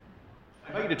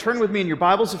I invite you to turn with me in your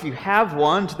Bibles, if you have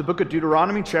one, to the book of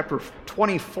Deuteronomy, chapter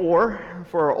 24,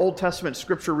 for our Old Testament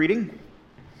scripture reading.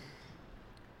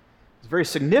 It's a very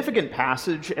significant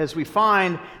passage, as we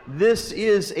find this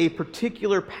is a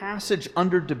particular passage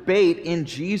under debate in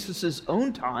Jesus'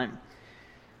 own time.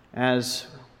 As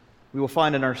we will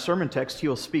find in our sermon text, he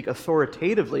will speak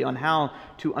authoritatively on how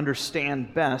to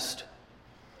understand best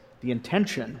the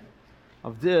intention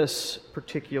of this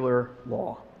particular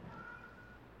law.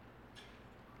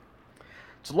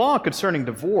 It's a law concerning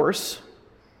divorce.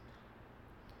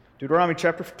 Deuteronomy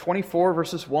chapter 24,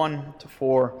 verses 1 to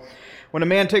 4. When a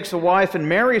man takes a wife and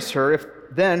marries her, if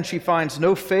then she finds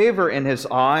no favor in his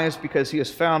eyes because he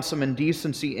has found some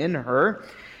indecency in her,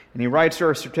 and he writes her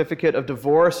a certificate of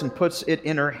divorce and puts it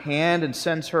in her hand and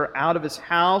sends her out of his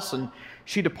house, and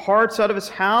she departs out of his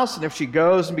house, and if she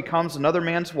goes and becomes another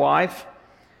man's wife,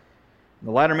 the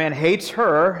latter man hates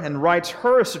her and writes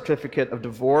her a certificate of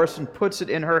divorce and puts it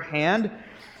in her hand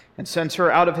and sends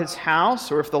her out of his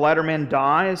house, or if the latter man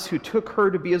dies who took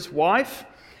her to be his wife,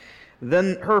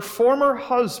 then her former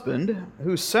husband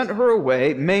who sent her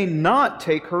away may not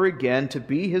take her again to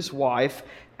be his wife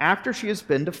after she has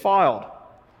been defiled.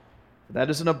 That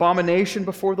is an abomination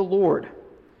before the Lord.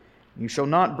 You shall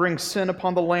not bring sin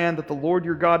upon the land that the Lord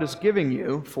your God is giving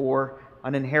you for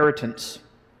an inheritance.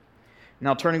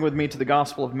 Now turning with me to the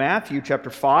Gospel of Matthew, chapter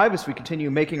 5, as we continue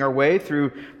making our way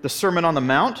through the Sermon on the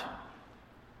Mount.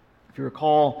 If you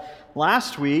recall,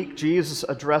 last week, Jesus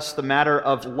addressed the matter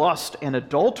of lust and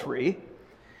adultery.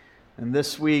 And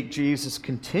this week, Jesus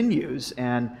continues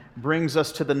and brings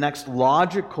us to the next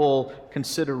logical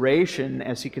consideration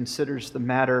as he considers the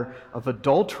matter of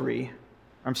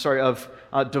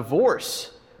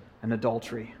divorce and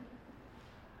adultery.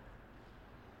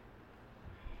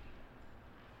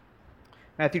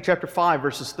 Matthew chapter 5,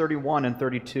 verses 31 and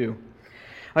 32.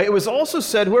 It was also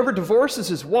said, whoever divorces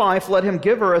his wife, let him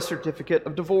give her a certificate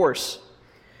of divorce.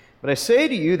 But I say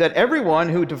to you that everyone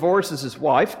who divorces his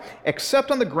wife,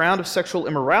 except on the ground of sexual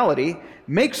immorality,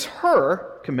 makes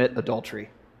her commit adultery.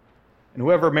 And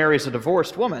whoever marries a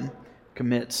divorced woman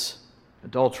commits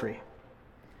adultery.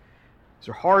 These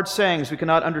are hard sayings. We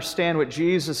cannot understand what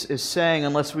Jesus is saying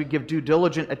unless we give due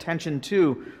diligent attention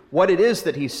to what it is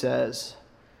that he says.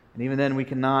 And even then, we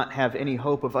cannot have any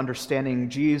hope of understanding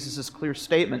Jesus' clear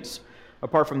statements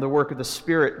apart from the work of the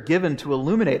Spirit given to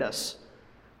illuminate us,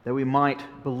 that we might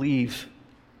believe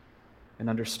and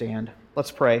understand.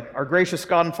 Let's pray. Our gracious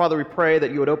God and Father, we pray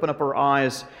that you would open up our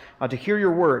eyes to hear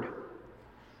your word,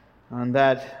 and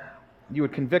that you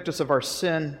would convict us of our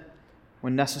sin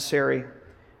when necessary,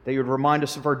 that you would remind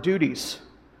us of our duties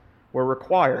where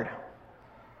required,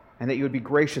 and that you would be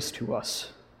gracious to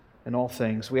us in all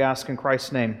things. We ask in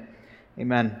Christ's name,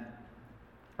 amen.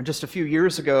 Just a few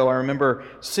years ago, I remember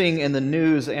seeing in the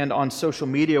news and on social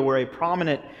media where a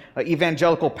prominent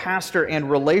evangelical pastor and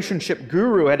relationship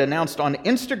guru had announced on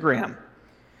Instagram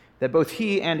that both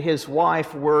he and his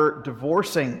wife were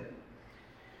divorcing.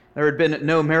 There had been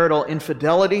no marital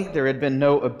infidelity, there had been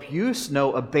no abuse,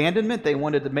 no abandonment. They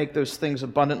wanted to make those things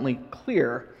abundantly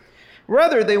clear.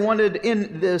 Rather, they wanted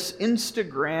in this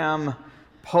Instagram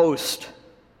post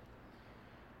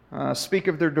speak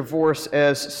of their divorce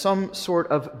as some sort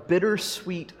of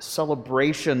bittersweet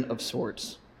celebration of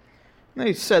sorts. And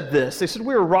they said this. They said,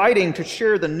 we are writing to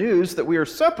share the news that we are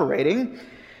separating,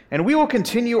 and we will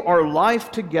continue our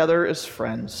life together as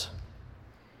friends.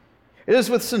 It is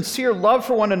with sincere love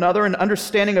for one another and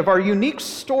understanding of our unique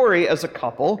story as a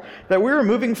couple that we are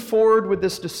moving forward with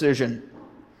this decision.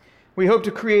 We hope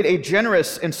to create a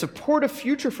generous and supportive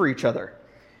future for each other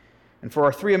and for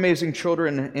our three amazing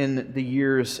children in the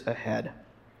years ahead.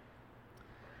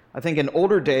 I think in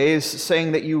older days,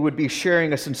 saying that you would be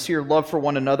sharing a sincere love for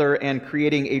one another and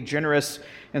creating a generous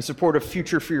and supportive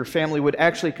future for your family would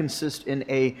actually consist in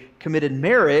a committed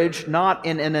marriage, not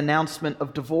in an announcement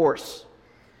of divorce.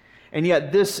 And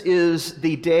yet this is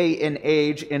the day and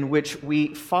age in which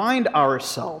we find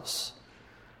ourselves,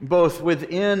 both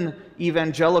within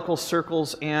evangelical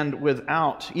circles and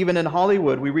without. Even in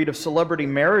Hollywood, we read of celebrity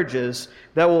marriages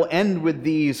that will end with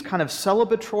these kind of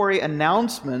celebratory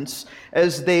announcements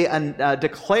as they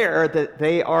declare that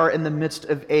they are in the midst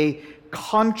of a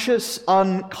conscious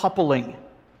uncoupling.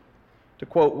 To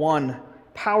quote one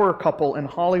power couple in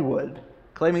Hollywood,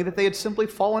 claiming that they had simply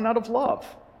fallen out of love.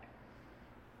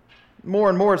 More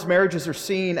and more, as marriages are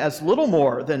seen as little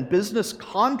more than business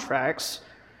contracts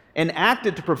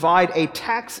enacted to provide a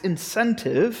tax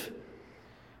incentive,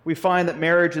 we find that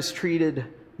marriage is treated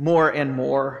more and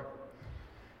more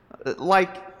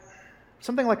like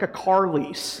something like a car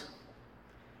lease.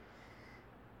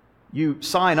 You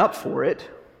sign up for it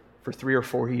for 3 or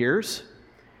 4 years,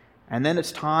 And then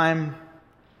it's time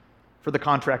for the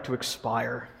contract to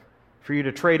expire, for you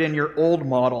to trade in your old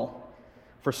model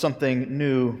for something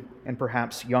new and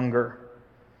perhaps younger.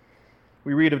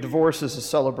 We read of divorces as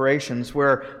celebrations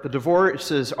where the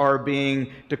divorces are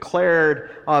being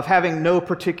declared of having no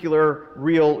particular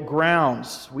real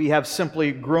grounds. We have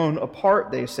simply grown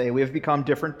apart, they say. We have become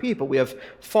different people. We have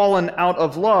fallen out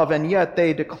of love, and yet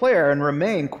they declare and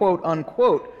remain, quote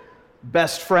unquote,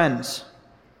 best friends,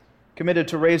 committed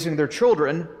to raising their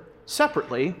children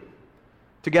separately,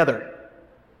 together.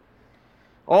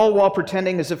 All while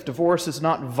pretending as if divorce is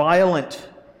not violent,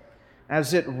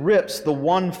 as it rips the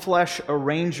one flesh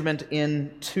arrangement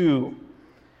in two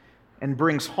and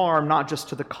brings harm not just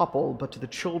to the couple, but to the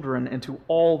children and to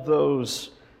all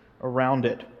those around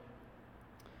it.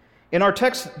 In our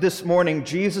text this morning,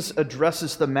 Jesus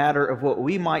addresses the matter of what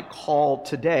we might call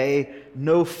today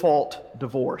no-fault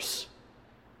divorce,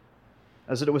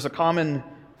 as it was a common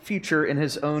feature in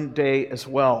his own day as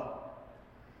well.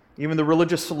 Even the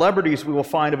religious celebrities we will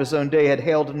find of his own day had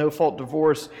hailed no-fault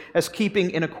divorce as keeping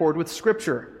in accord with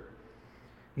Scripture.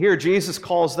 Here, Jesus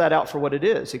calls that out for what it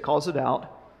is. He calls it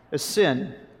out as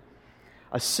sin,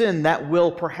 a sin that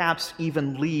will perhaps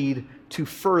even lead to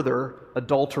further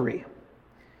adultery.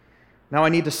 Now, I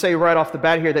need to say right off the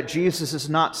bat here that Jesus is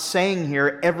not saying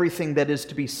here everything that is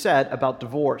to be said about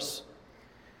divorce.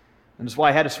 And that's why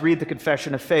I had us read the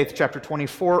Confession of Faith, chapter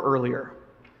 24, earlier.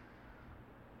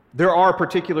 There are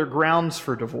particular grounds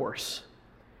for divorce,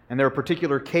 and there are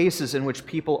particular cases in which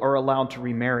people are allowed to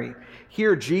remarry.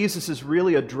 Here, Jesus is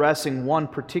really addressing one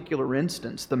particular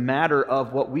instance, the matter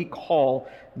of what we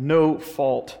call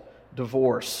no-fault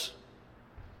divorce.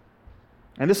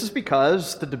 And this is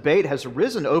because the debate has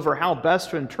arisen over how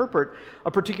best to interpret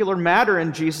a particular matter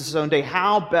in Jesus' own day,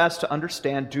 how best to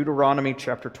understand Deuteronomy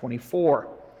chapter 24.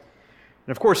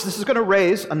 And of course, this is going to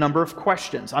raise a number of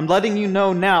questions. I'm letting you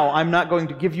know now I'm not going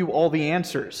to give you all the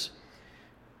answers,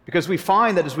 because we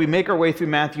find that as we make our way through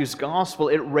Matthew's gospel,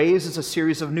 it raises a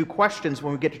series of new questions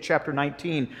when we get to chapter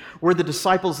 19, where the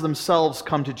disciples themselves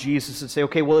come to Jesus and say,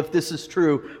 okay, well, if this is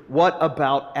true, what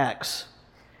about X?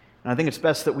 And I think it's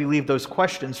best that we leave those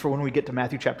questions for when we get to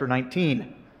Matthew chapter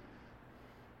 19.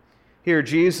 Here,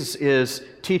 Jesus is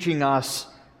teaching us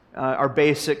our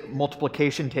basic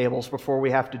multiplication tables before we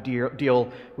have to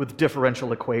deal with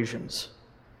differential equations.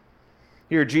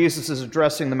 Here, Jesus is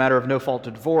addressing the matter of no-fault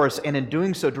divorce, and in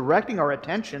doing so, directing our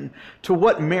attention to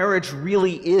what marriage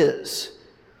really is,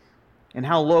 and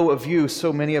how low a view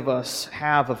so many of us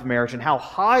have of marriage, and how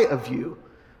high a view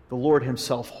the Lord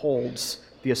himself holds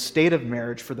the estate of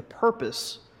marriage for the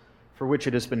purpose for which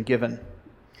it has been given.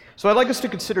 So I'd like us to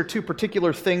consider two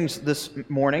particular things this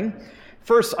morning.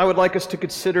 First, I would like us to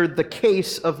consider the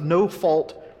case of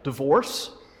no-fault divorce.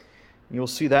 You'll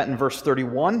see that in verse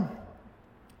 31.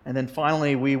 And then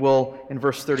finally, we will, in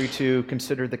verse 32,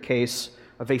 consider the case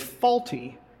of a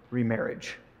faulty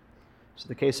remarriage. So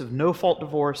the case of no-fault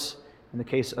divorce and the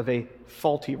case of a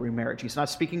faulty remarriage. He's not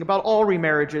speaking about all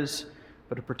remarriages,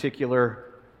 but a particular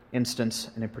instance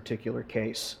and a particular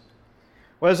case.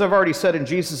 Well, as I've already said, in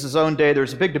Jesus' own day,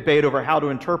 there's a big debate over how to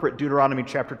interpret Deuteronomy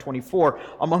chapter 24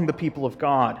 among the people of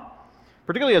God,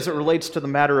 particularly as it relates to the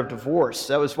matter of divorce.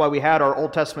 That was why we had our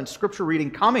Old Testament scripture reading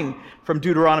coming from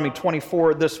Deuteronomy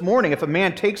 24 this morning. If a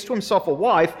man takes to himself a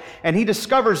wife and he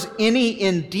discovers any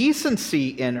indecency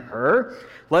in her,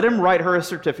 let him write her a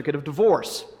certificate of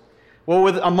divorce.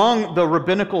 Well, among the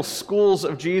rabbinical schools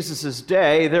of Jesus'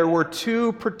 day, there were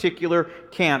two particular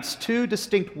camps, two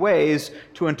distinct ways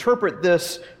to interpret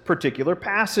this particular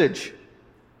passage.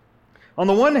 On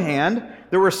the one hand,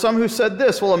 there were some who said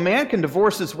this, well, a man can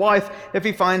divorce his wife if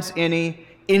he finds any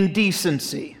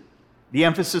indecency. The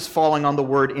emphasis falling on the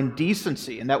word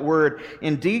indecency, and that word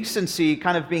indecency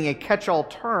kind of being a catch-all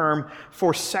term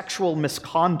for sexual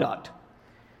misconduct.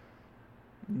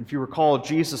 If you recall,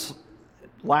 Jesus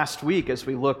last week, as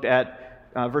we looked at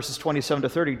verses 27 to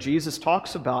 30, Jesus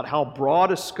talks about how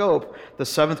broad a scope the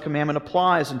seventh commandment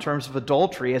applies in terms of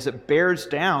adultery, as it bears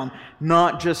down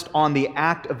not just on the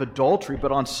act of adultery,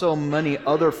 but on so many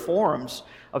other forms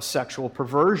of sexual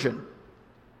perversion.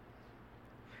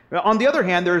 On the other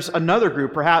hand, there's another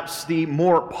group, perhaps the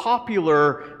more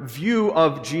popular view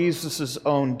of Jesus'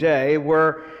 own day,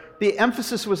 where the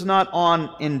emphasis was not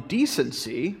on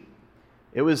indecency,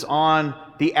 it was on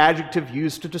the adjective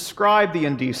used to describe the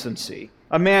indecency.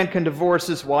 A man can divorce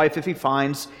his wife if he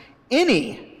finds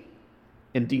any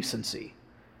indecency.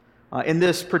 In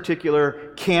this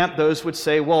particular camp, those would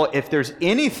say, well, if there's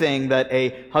anything that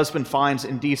a husband finds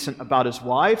indecent about his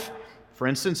wife, for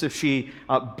instance, if she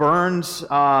burns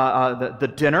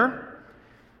the dinner,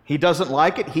 he doesn't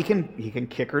like it, he can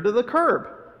kick her to the curb.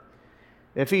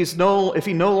 If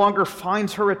he no longer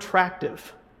finds her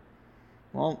attractive,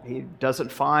 well, he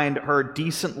doesn't find her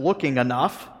decent looking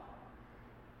enough,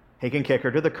 he can kick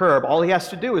her to the curb. All he has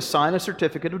to do is sign a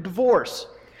certificate of divorce.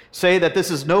 Say that this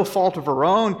is no fault of her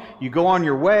own, you go on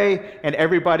your way, and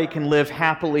everybody can live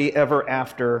happily ever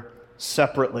after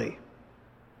separately.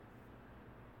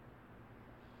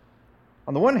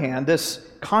 On the one hand, this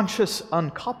conscious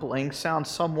uncoupling sounds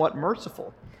somewhat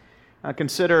merciful.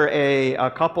 Consider a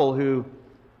couple who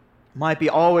might be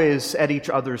always at each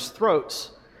other's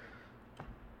throats,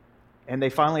 and they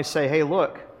finally say, hey,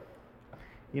 look,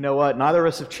 you know what, neither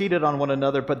of us have cheated on one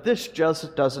another, but this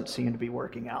just doesn't seem to be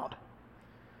working out.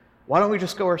 Why don't we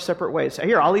just go our separate ways?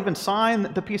 Here, I'll even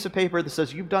sign the piece of paper that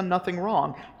says you've done nothing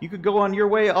wrong. You could go on your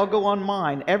way, I'll go on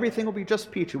mine. Everything will be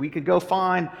just peachy. We could go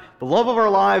find the love of our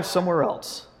lives somewhere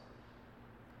else.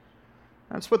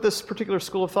 That's what this particular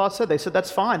school of thought said. They said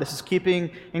that's fine. This is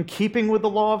in keeping with the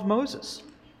law of Moses.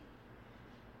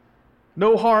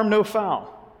 No harm, no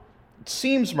foul. It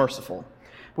seems merciful.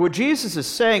 But what Jesus is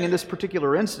saying in this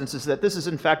particular instance is that this is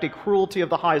in fact a cruelty of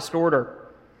the highest order.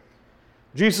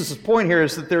 Jesus' point here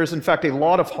is that there is in fact a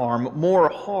lot of harm, more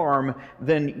harm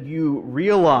than you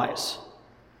realize.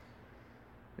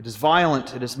 It is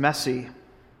violent, it is messy. In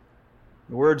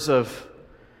the words of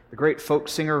the great folk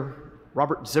singer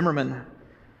Robert Zimmerman,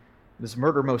 it is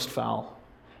murder most foul.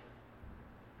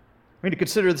 I mean, to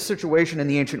consider the situation in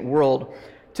the ancient world,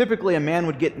 typically a man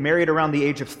would get married around the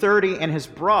age of 30, and his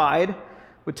bride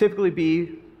would typically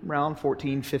be around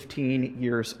 14, 15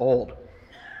 years old.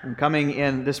 And coming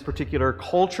in this particular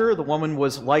culture, the woman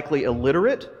was likely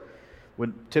illiterate,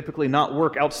 would typically not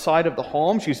work outside of the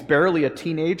home. She's barely a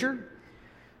teenager.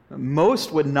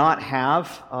 Most would not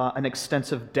have an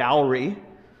extensive dowry.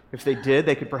 If they did,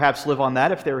 they could perhaps live on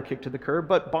that if they were kicked to the curb.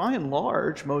 But by and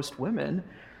large, most women,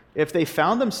 if they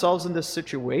found themselves in this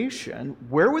situation,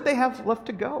 where would they have left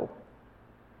to go?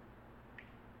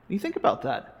 You think about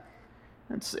that.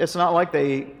 It's not like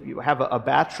they have a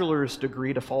bachelor's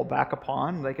degree to fall back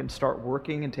upon. They can start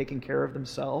working and taking care of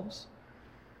themselves.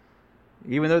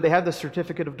 Even though they have the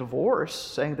certificate of divorce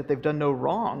saying that they've done no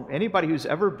wrong, anybody who's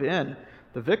ever been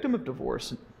the victim of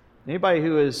divorce, anybody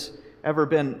who has ever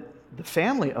been the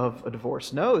family of a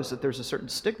divorce knows that there's a certain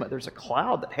stigma, there's a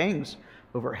cloud that hangs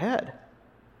overhead.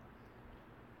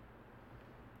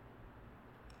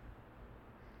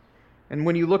 And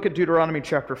when you look at Deuteronomy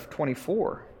chapter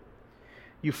 24,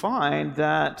 you find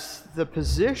that the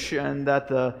position that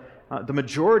the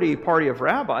majority party of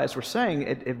rabbis were saying,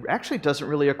 it actually doesn't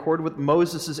really accord with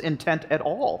Moses' intent at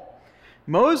all.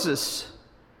 Moses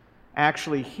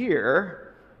actually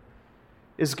here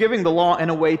is giving the law in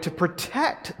a way to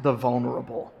protect the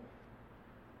vulnerable,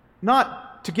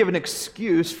 not to give an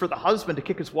excuse for the husband to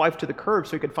kick his wife to the curb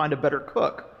so he could find a better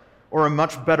cook or a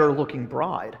much better looking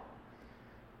bride.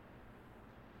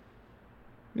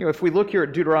 You know, if we look here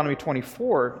at Deuteronomy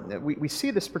 24, we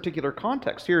see this particular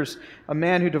context. Here's a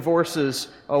man who divorces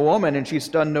a woman and she's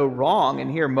done no wrong. And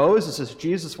here Moses, as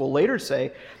Jesus will later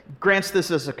say, grants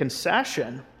this as a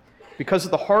concession because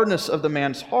of the hardness of the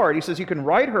man's heart. He says you can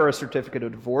write her a certificate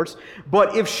of divorce,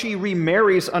 but if she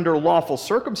remarries under lawful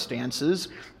circumstances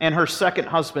and her second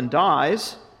husband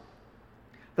dies,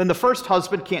 then the first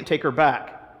husband can't take her back.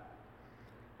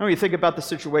 Now, when you think about the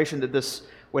situation that this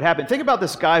would happen, think about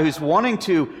this guy who's wanting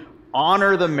to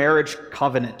honor the marriage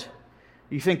covenant.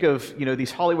 You think of,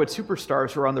 these Hollywood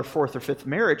superstars who are on their fourth or fifth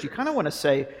marriage. You kind of want to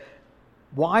say,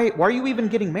 why are you even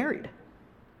getting married?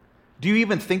 Do you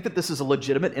even think that this is a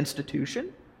legitimate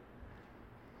institution?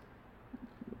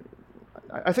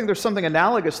 I think there's something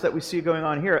analogous that we see going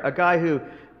on here. A guy who,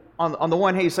 on the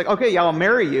one hand, he's like, okay, yeah, I'll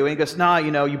marry you. And he goes, nah,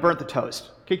 you burnt the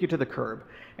toast. Kick you to the curb.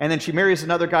 And then she marries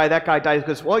another guy. That guy dies.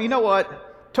 Goes, well, you know what?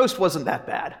 Toast wasn't that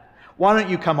bad. Why don't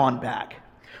you come on back?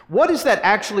 What is that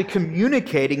actually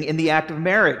communicating in the act of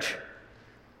marriage?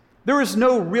 There is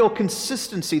no real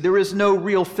consistency. There is no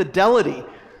real fidelity.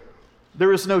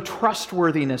 There is no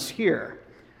trustworthiness here.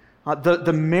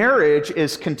 The marriage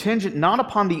is contingent not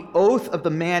upon the oath of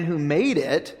the man who made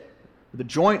it, the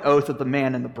joint oath of the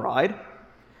man and the bride.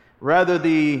 Rather,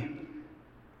 the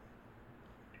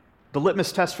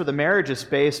litmus test for the marriage is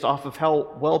based off of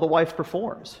how well the wife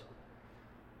performs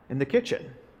in the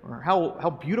kitchen, or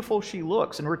how beautiful she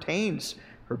looks and retains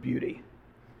her beauty.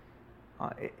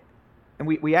 And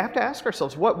we have to ask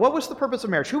ourselves, what was the purpose of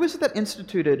marriage? Who is it that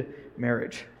instituted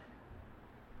marriage?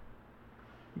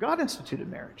 God instituted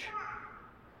marriage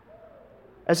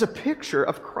as a picture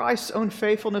of Christ's own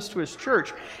faithfulness to his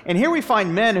church. And here we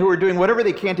find men who are doing whatever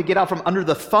they can to get out from under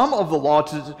the thumb of the law,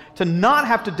 to not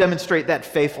have to demonstrate that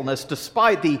faithfulness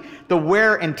despite the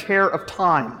wear and tear of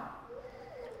time.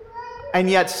 and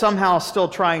yet somehow still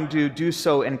trying to do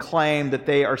so and claim that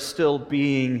they are still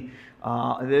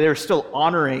they're still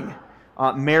honoring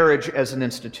marriage as an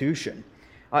institution.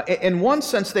 In one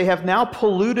sense, they have now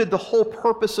polluted the whole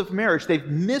purpose of marriage. They've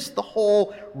missed the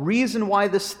whole reason why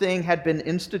this thing had been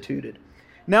instituted.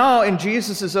 Now, in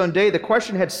Jesus' own day, the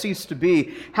question had ceased to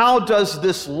be, how does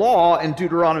this law in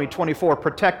Deuteronomy 24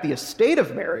 protect the estate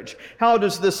of marriage? How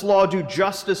does this law do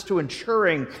justice to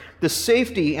ensuring the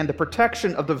safety and the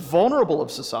protection of the vulnerable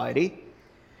of society?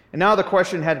 And now the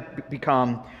question had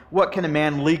become, what can a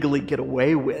man legally get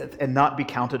away with and not be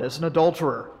counted as an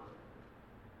adulterer?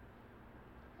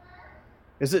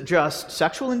 Is it just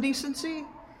sexual indecency?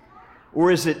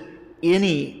 Or is it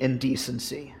any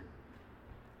indecency?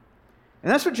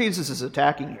 And that's what Jesus is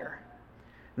attacking here.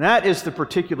 And that is the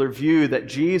particular view that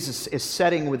Jesus is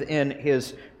setting within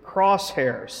his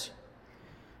crosshairs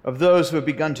of those who have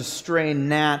begun to strain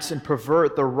gnats and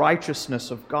pervert the righteousness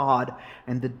of God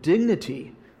and the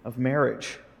dignity of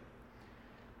marriage.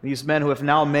 These men who have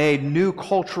now made new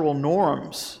cultural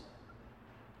norms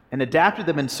and adapted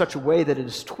them in such a way that it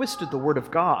has twisted the Word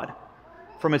of God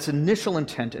from its initial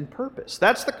intent and purpose.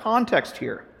 That's the context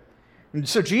here. And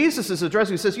so Jesus is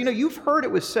addressing, he says, you've heard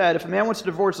it was said, if a man wants to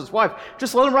divorce his wife,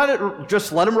 just let him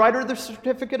write her the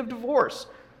certificate of divorce.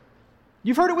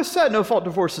 You've heard it was said, no fault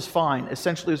divorce is fine,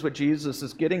 essentially is what Jesus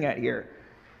is getting at here.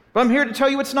 But I'm here to tell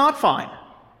you it's not fine.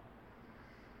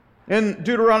 In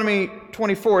Deuteronomy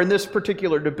 24, in this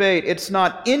particular debate, it's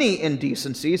not any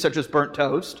indecency, such as burnt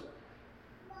toast,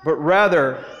 but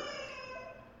rather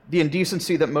the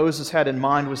indecency that Moses had in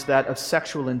mind was that of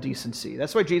sexual indecency.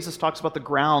 That's why Jesus talks about the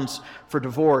grounds for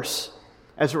divorce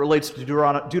as it relates to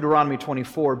Deuteronomy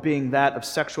 24 being that of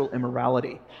sexual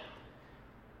immorality.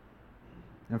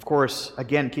 And of course,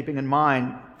 again, keeping in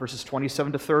mind verses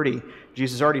 27 to 30,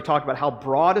 Jesus already talked about how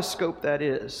broad a scope that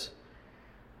is,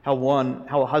 how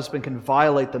a husband can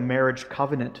violate the marriage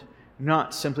covenant,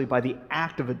 not simply by the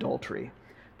act of adultery,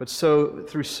 but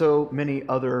through so many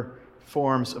other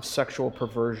forms of sexual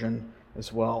perversion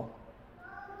as well.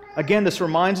 Again, this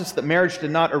reminds us that marriage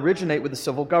did not originate with the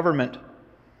civil government.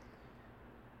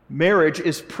 Marriage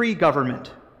is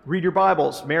pre-government. Read your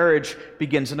Bibles. Marriage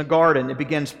begins in a garden. It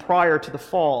begins prior to the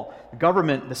fall. The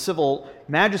government, the civil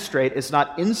magistrate, is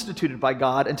not instituted by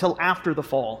God until after the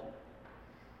fall.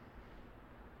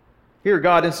 Here,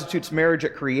 God institutes marriage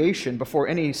at creation before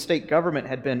any state government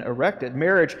had been erected.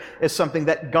 Marriage is something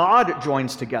that God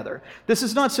joins together. This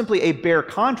is not simply a bare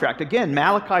contract. Again,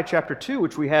 Malachi chapter 2,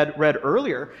 which we had read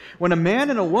earlier, when a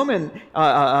man and a woman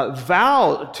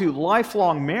vow to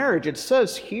lifelong marriage, it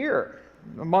says here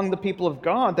among the people of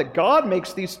God that God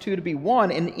makes these two to be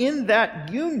one, and in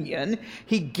that union,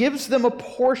 he gives them a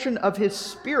portion of his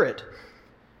Spirit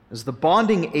as the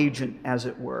bonding agent, as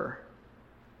it were.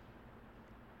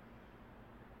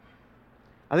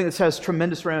 I think this has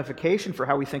tremendous ramification for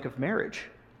how we think of marriage.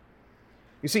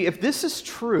 You see, if this is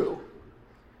true,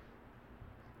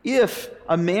 if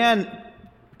a man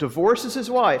divorces his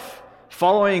wife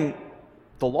following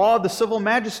the law of the civil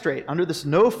magistrate under this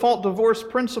no-fault divorce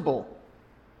principle,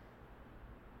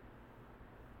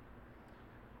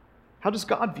 how does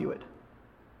God view it?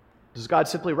 Does God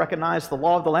simply recognize the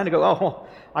law of the land and go, oh, well,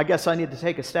 I guess I need to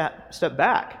take a step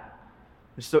back,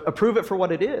 just to approve it for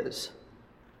what it is?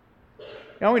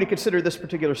 Now, I want you to consider this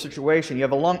particular situation. You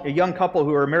have a young couple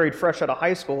who are married fresh out of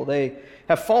high school. They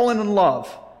have fallen in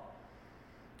love.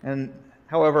 And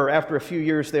however, after a few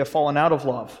years, they have fallen out of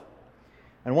love.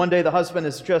 And one day the husband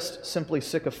is just simply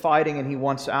sick of fighting and he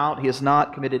wants out. He has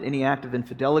not committed any act of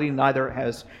infidelity, neither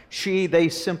has she. They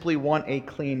simply want a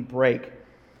clean break.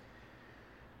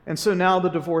 And so now the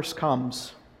divorce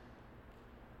comes.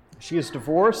 She is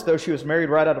divorced, though she was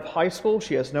married right out of high school.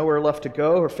 She has nowhere left to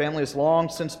go. Her family has long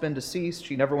since been deceased.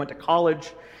 She never went to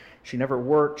college. She never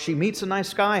worked. She meets a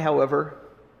nice guy, however,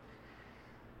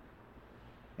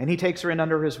 and he takes her in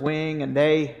under his wing, and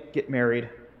they get married.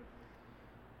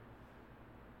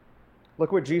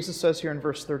 Look what Jesus says here in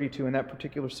verse 32 in that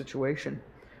particular situation.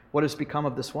 What has become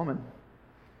of this woman?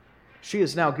 She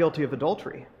is now guilty of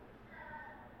adultery.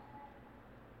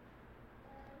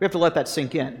 We have to let that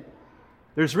sink in.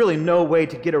 There's really no way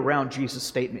to get around Jesus'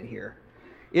 statement here.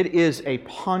 It is a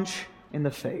punch in the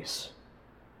face.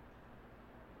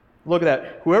 Look at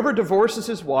that. Whoever divorces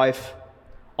his wife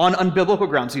on unbiblical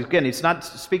grounds, again, he's not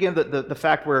speaking of the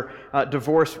fact where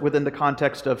divorce within the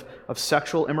context of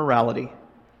sexual immorality,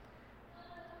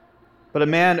 but a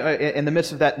man in the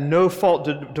midst of that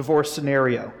no-fault divorce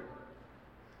scenario,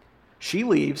 she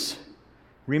leaves,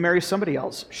 remarries somebody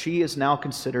else. She is now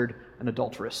considered an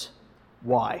adulteress.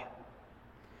 Why?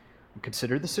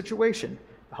 Consider the situation.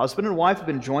 The husband and wife have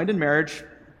been joined in marriage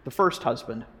the first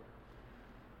husband.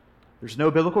 There's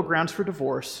no biblical grounds for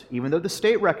divorce, even though the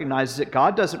state recognizes it.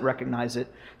 God doesn't recognize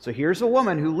it. So here's a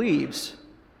woman who leaves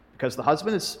because the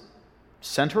husband has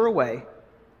sent her away.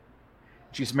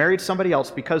 She's married somebody else.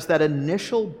 Because that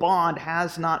initial bond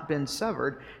has not been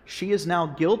severed, she is now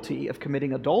guilty of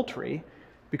committing adultery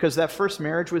because that first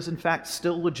marriage was in fact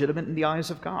still legitimate in the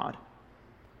eyes of God.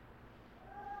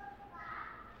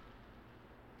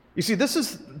 You see, this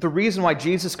is the reason why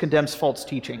Jesus condemns false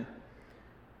teaching.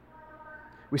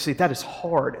 We say, that is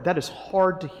hard. That is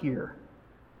hard to hear.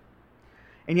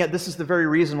 And yet this is the very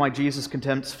reason why Jesus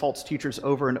condemns false teachers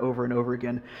over and over and over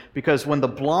again. Because when the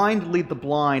blind lead the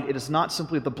blind, it is not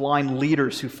simply the blind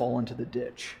leaders who fall into the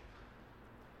ditch.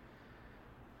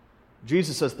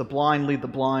 Jesus says the blind lead the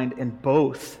blind, and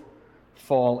both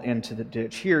fall into the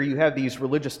ditch. Here you have these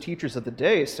religious teachers of the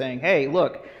day saying, hey,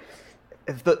 look,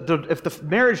 if the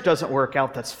marriage doesn't work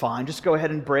out, that's fine. Just go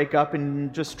ahead and break up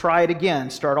and just try it again.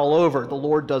 Start all over. The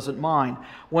Lord doesn't mind.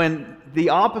 When the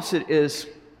opposite is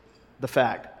the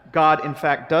fact. God, in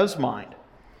fact, does mind.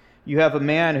 You have a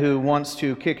man who wants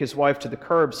to kick his wife to the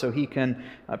curb so he can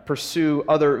pursue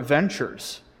other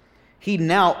ventures. He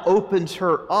now opens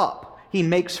her up. He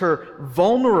makes her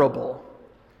vulnerable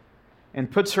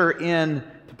and puts her in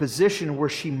the position where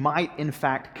she might, in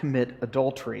fact, commit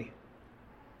adultery.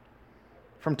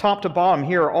 From top to bottom,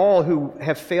 here are all who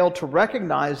have failed to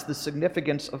recognize the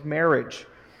significance of marriage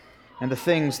and the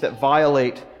things that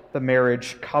violate the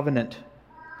marriage covenant.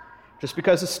 Just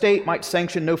because a state might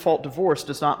sanction no-fault divorce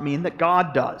does not mean that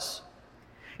God does.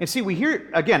 And see, we hear,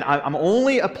 again, I'm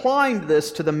only applying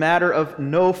this to the matter of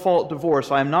no-fault divorce.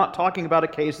 I am not talking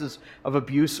about cases of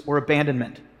abuse or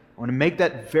abandonment. I want to make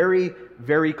that very,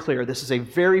 very clear. This is a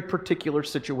very particular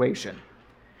situation.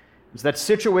 It's that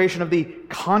situation of the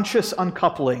conscious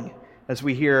uncoupling, as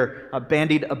we hear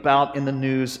bandied about in the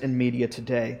news and media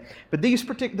today. But this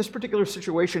particular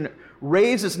situation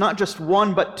raises not just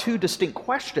one, but two distinct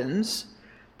questions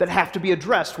that have to be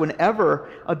addressed whenever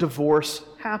a divorce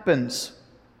happens.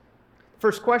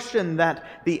 First question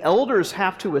that the elders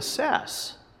have to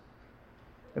assess,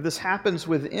 if this happens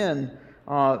within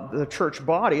the church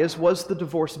body, is, was the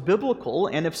divorce biblical,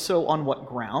 and if so, on what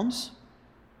grounds?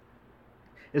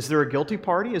 Is there a guilty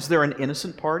party? Is there an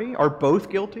innocent party? Are both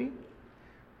guilty?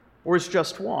 Or is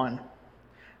just one?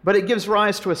 But it gives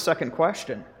rise to a second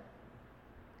question.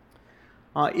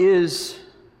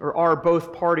 Are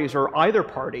both parties or either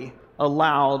party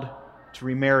allowed to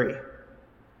remarry?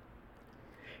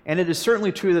 And it is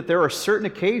certainly true that there are certain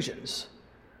occasions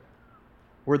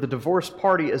where the divorced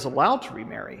party is allowed to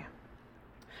remarry.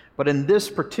 But in this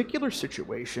particular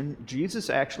situation, Jesus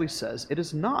actually says it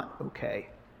is not okay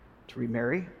to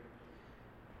remarry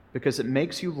because it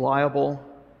makes you liable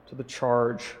to the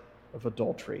charge of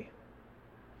adultery.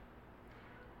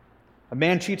 A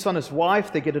man cheats on his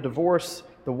wife, they get a divorce.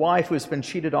 The wife who has been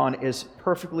cheated on is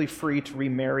perfectly free to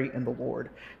remarry in the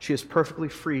Lord. She is perfectly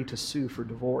free to sue for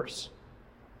divorce.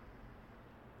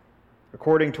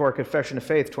 According to our Confession of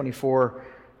Faith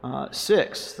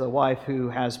 24:6, the wife who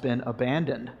has been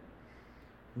abandoned,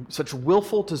 such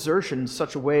willful desertion in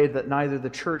such a way that neither the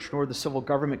church nor the civil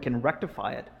government can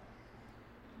rectify it.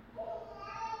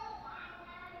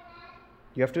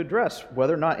 You have to address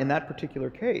whether or not in that particular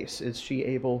case is she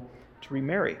able to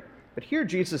remarry. But here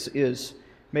Jesus is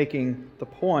making the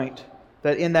point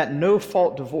that in that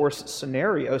no-fault divorce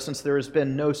scenario, since there has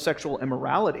been no sexual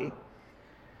immorality,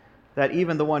 that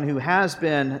even the one who has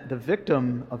been the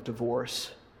victim of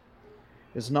divorce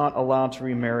is not allowed to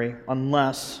remarry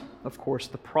unless, of course,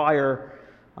 the prior,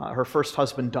 her first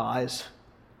husband dies,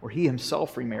 or he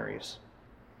himself remarries.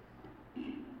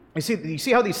 You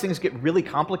see how these things get really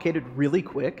complicated really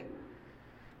quick?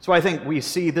 So I think we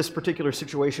see this particular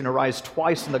situation arise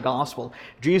twice in the gospel.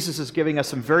 Jesus is giving us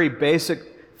some very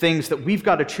basic things that we've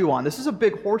got to chew on. This is a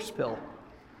big horse pill.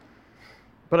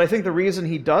 But I think the reason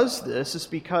he does this is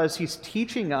because he's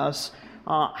teaching us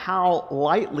how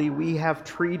lightly we have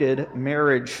treated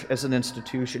marriage as an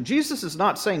institution. Jesus is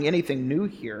not saying anything new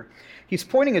here. He's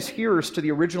pointing his hearers to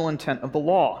the original intent of the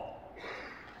law.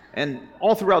 And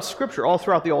all throughout Scripture, all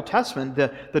throughout the Old Testament,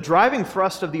 the driving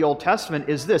thrust of the Old Testament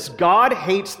is this: God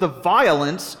hates the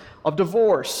violence of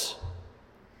divorce.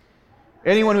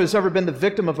 Anyone who has ever been the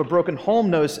victim of a broken home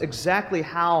knows exactly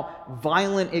how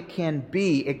violent it can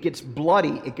be. It gets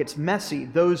bloody, it gets messy.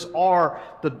 Those are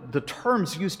the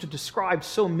terms used to describe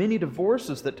so many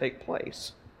divorces that take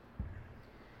place.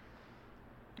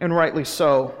 And rightly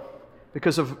so,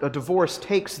 because a divorce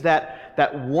takes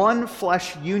that one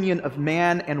flesh union of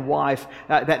man and wife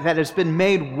that has been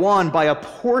made one by a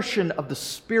portion of the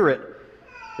Spirit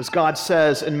as God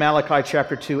says in Malachi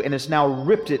chapter 2, and has now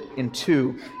ripped it in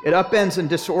two. It upends and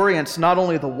disorients not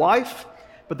only the wife,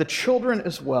 but the children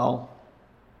as well.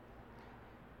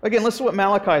 Again, listen to what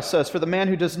Malachi says, for the man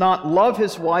who does not love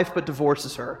his wife but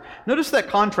divorces her. Notice that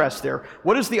contrast there.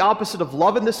 What is the opposite of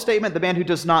love in this statement? The man who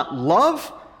does not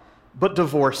love but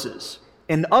divorces.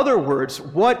 In other words,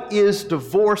 what is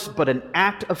divorce but an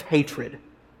act of hatred?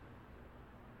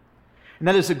 And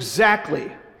that is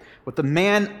exactly what the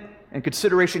man in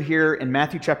consideration here in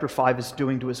Matthew chapter 5 is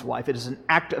doing to his wife. It is an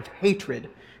act of hatred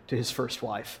to his first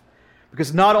wife.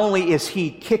 Because not only is he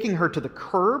kicking her to the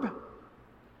curb,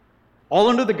 all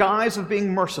under the guise of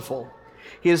being merciful,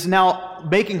 he is now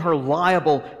making her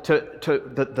liable to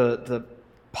the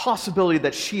possibility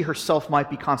that she herself might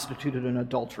be constituted an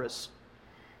adulteress.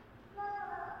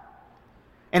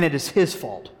 And it is his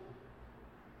fault.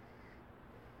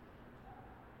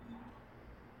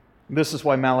 This is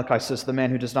why Malachi says the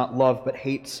man who does not love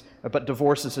but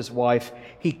divorces his wife,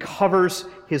 he covers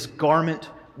his garment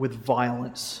with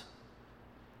violence.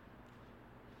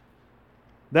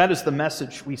 That is the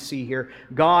message we see here.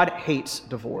 God hates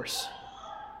divorce.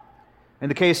 In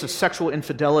the case of sexual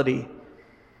infidelity,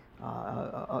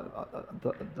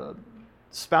 the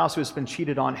spouse who has been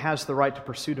cheated on has the right to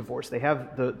pursue divorce. They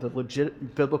have the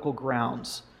legit biblical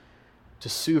grounds to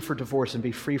sue for divorce and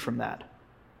be free from that.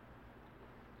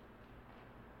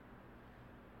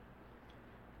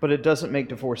 But it doesn't make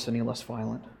divorce any less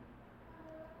violent.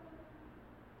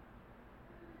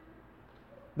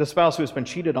 The spouse who has been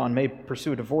cheated on may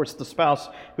pursue a divorce. The spouse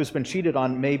who has been cheated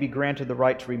on may be granted the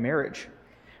right to remarriage.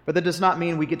 But that does not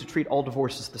mean we get to treat all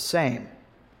divorces the same.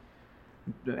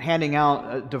 Handing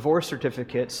out divorce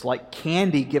certificates like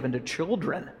candy given to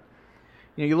children.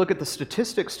 You look at the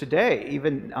statistics today.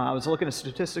 Even I was looking at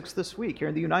statistics this week here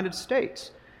in the United States.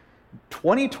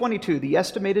 2022, the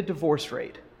estimated divorce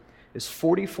rate is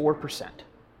 44%.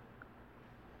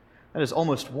 That is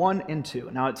almost 1 in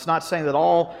 2. Now, it's not saying that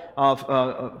all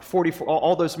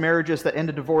those marriages that end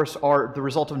in divorce are the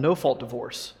result of no-fault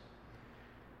divorce.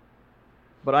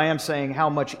 But I am saying how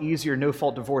much easier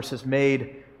no-fault divorce has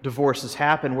made divorces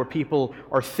happen, where people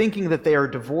are thinking that they are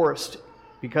divorced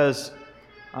because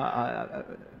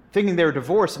thinking they're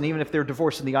divorced, and even if they're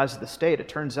divorced in the eyes of the state, it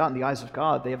turns out in the eyes of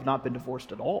God they have not been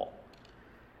divorced at all.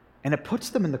 And it puts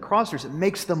them in the crosshairs. It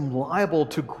makes them liable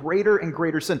to greater and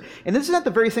greater sin. And isn't that the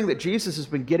very thing that Jesus has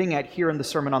been getting at here in the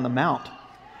Sermon on the Mount?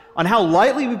 On how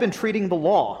lightly we've been treating the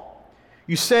law.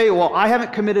 You say, well, I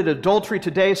haven't committed adultery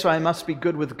today, so I must be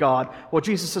good with God. Well,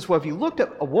 Jesus says, well, if you looked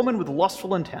at a woman with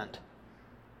lustful intent,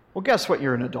 well, guess what?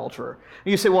 You're an adulterer.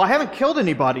 And you say, well, I haven't killed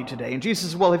anybody today. And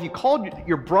Jesus says, well, have you called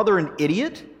your brother an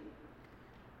idiot?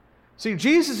 See,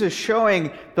 Jesus is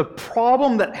showing the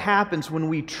problem that happens when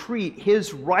we treat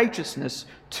his righteousness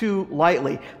too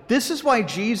lightly. This is why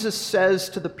Jesus says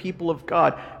to the people of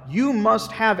God, you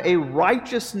must have a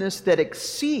righteousness that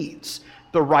exceeds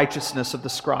the righteousness of the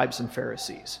scribes and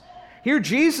Pharisees. Here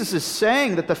Jesus is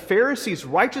saying that the Pharisees'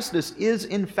 righteousness is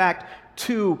in fact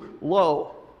too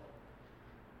low.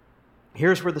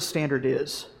 Here's where the standard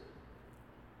is.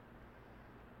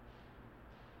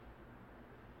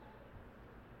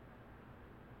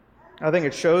 I think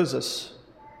it shows us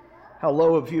how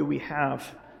low a view we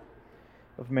have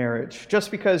of marriage. Just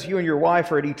because you and your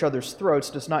wife are at each other's throats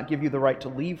does not give you the right to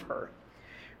leave her.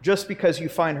 Just because you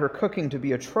find her cooking to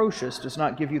be atrocious does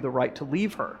not give you the right to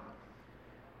leave her.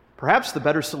 Perhaps the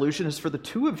better solution is for the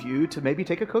two of you to maybe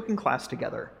take a cooking class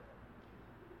together.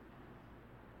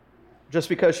 Just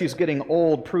because she's getting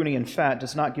old, pruny, and fat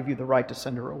does not give you the right to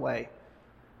send her away.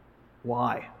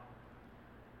 Why?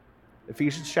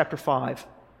 Ephesians chapter 5.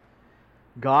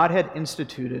 God had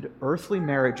instituted earthly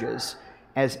marriages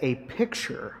as a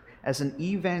picture, as an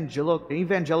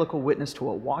evangelical witness to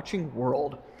a watching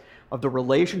world of the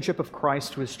relationship of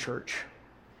Christ to his church.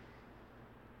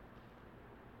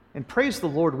 And praise the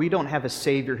Lord, we don't have a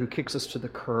Savior who kicks us to the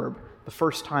curb the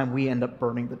first time we end up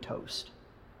burning the toast.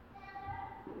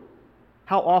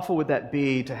 How awful would that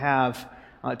be to have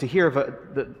to hear of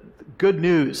the good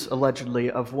news,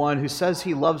 allegedly, of one who says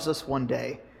he loves us one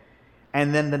day,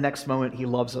 and then the next moment he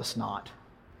loves us not.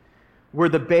 Where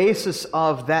the basis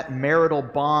of that marital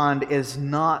bond is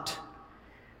not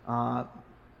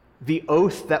the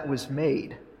oath that was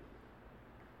made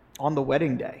on the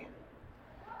wedding day,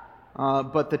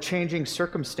 but the changing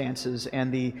circumstances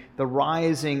and the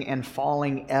rising and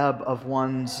falling ebb of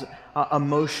one's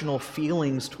emotional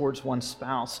feelings towards one's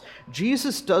spouse.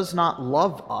 Jesus does not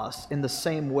love us in the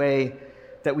same way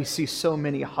that we see so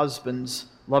many husbands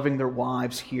loving their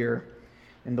wives here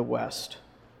in the West.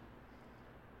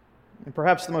 And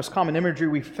perhaps the most common imagery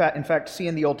we in fact see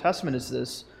in the Old Testament is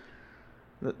this.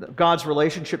 God's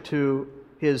relationship to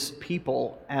his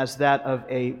people as that of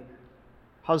a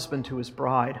husband to his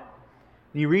bride.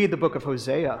 When you read the book of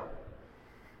Hosea,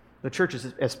 the church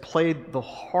has played the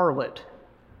harlot,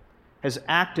 has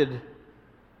acted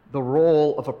the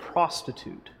role of a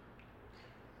prostitute.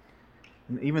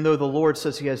 And even though the Lord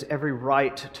says he has every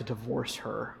right to divorce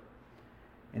her,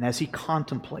 and as he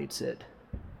contemplates it,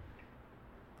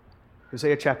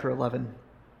 Hosea chapter 11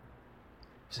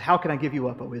 says, "How can I give you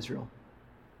up, O Israel?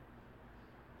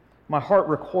 My heart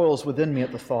recoils within me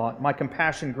at the thought. My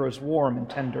compassion grows warm and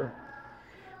tender.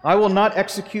 I will not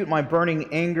execute my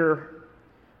burning anger,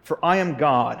 for I am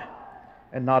God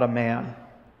and not a man,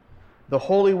 the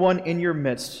Holy One in your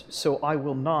midst, so I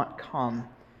will not come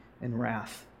in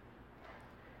wrath."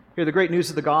 Here, the great news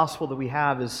of the gospel that we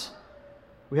have is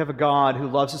we have a God who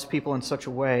loves his people in such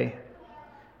a way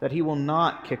that he will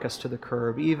not kick us to the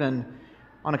curb, even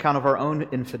on account of our own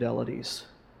infidelities.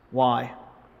 Why?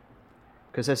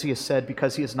 Because as he has said,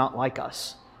 because he is not like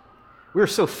us. We are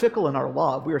so fickle in our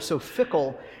love. We are so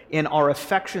fickle in our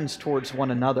affections towards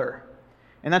one another.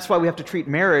 And that's why we have to treat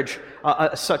marriage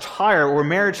such higher, where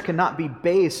marriage cannot be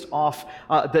based off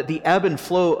the ebb and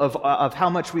flow of how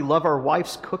much we love our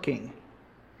wife's cooking,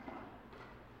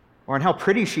 or on how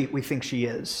pretty we think she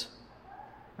is.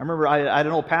 I remember I had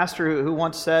an old pastor who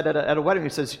once said at a wedding, he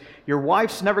says, "Your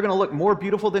wife's never going to look more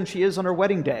beautiful than she is on her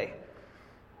wedding day."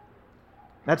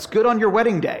 That's good on your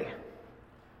wedding day,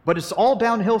 but it's all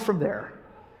downhill from there.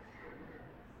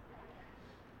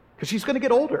 Because she's going to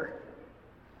get older.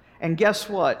 And guess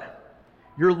what?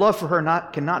 Your love for her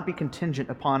cannot be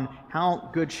contingent upon how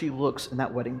good she looks in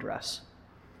that wedding dress.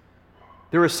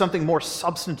 There is something more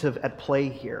substantive at play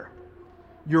here.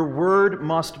 Your word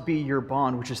must be your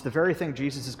bond, which is the very thing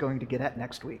Jesus is going to get at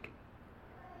next week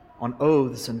on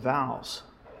oaths and vows.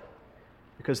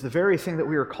 Because the very thing that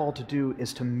we are called to do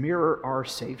is to mirror our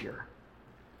Savior.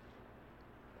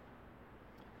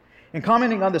 In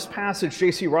commenting on this passage,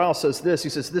 J.C. Ryle says this. He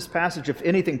says, "This passage, if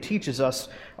anything, teaches us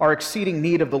our exceeding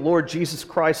need of the Lord Jesus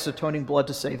Christ's atoning blood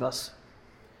to save us."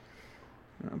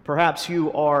 Perhaps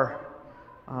you are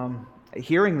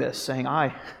hearing this, saying,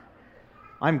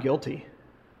 I'm guilty.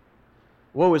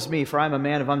 Woe is me, for I am a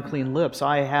man of unclean lips.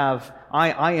 I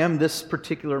am this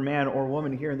particular man or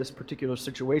woman here in this particular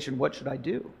situation. What should I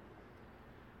do?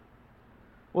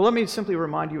 Well, let me simply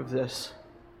remind you of this,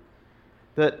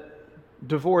 that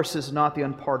divorce is not the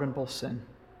unpardonable sin.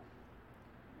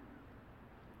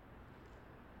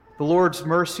 The Lord's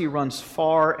mercy runs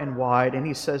far and wide, and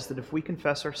he says that if we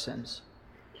confess our sins,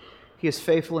 he is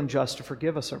faithful and just to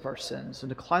forgive us of our sins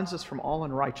and to cleanse us from all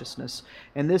unrighteousness.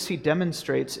 And this he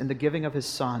demonstrates in the giving of his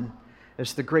Son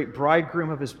as the great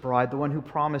bridegroom of his bride, the one who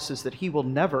promises that he will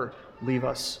never leave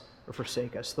us or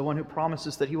forsake us, the one who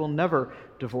promises that he will never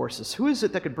divorce us. Who is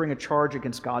it that could bring a charge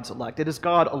against God's elect? It is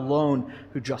God alone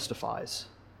who justifies.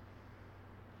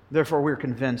 Therefore, we are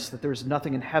convinced that there is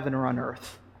nothing in heaven or on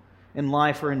earth, in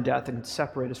life or in death, that can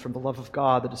separate us from the love of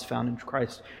God that is found in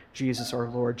Christ Jesus our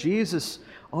Lord. Jesus'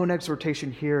 own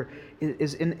exhortation here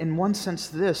is in one sense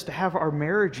this, to have our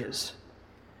marriages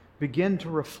begin to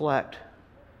reflect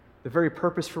the very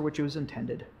purpose for which it was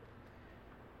intended,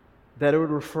 that it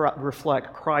would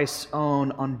reflect Christ's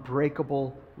own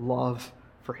unbreakable love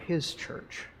for his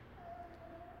church,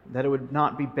 that it would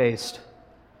not be based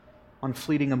on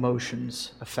fleeting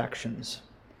emotions, affections,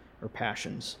 or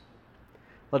passions.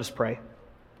 Let us pray.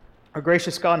 Our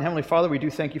gracious God and Heavenly Father, we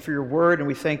do thank you for your word, and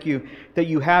we thank you that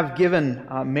you have given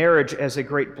marriage as a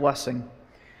great blessing.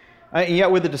 And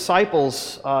yet with the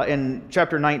disciples in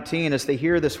chapter 19, as they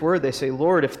hear this word, they say,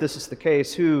 "Lord, if this is the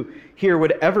case, who here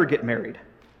would ever get married?"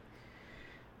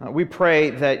 We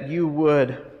pray that you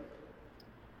would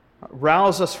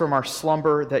rouse us from our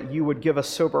slumber, that you would give us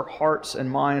sober hearts and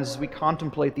minds as we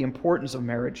contemplate the importance of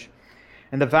marriage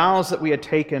and the vows that we had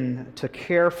taken to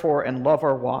care for and love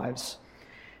our wives.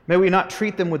 May we not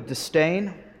treat them with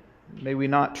disdain. May we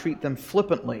not treat them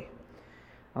flippantly,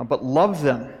 but love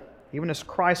them, even as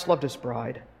Christ loved his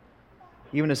bride,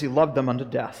 even as he loved them unto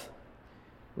death.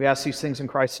 We ask these things in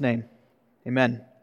Christ's name. Amen.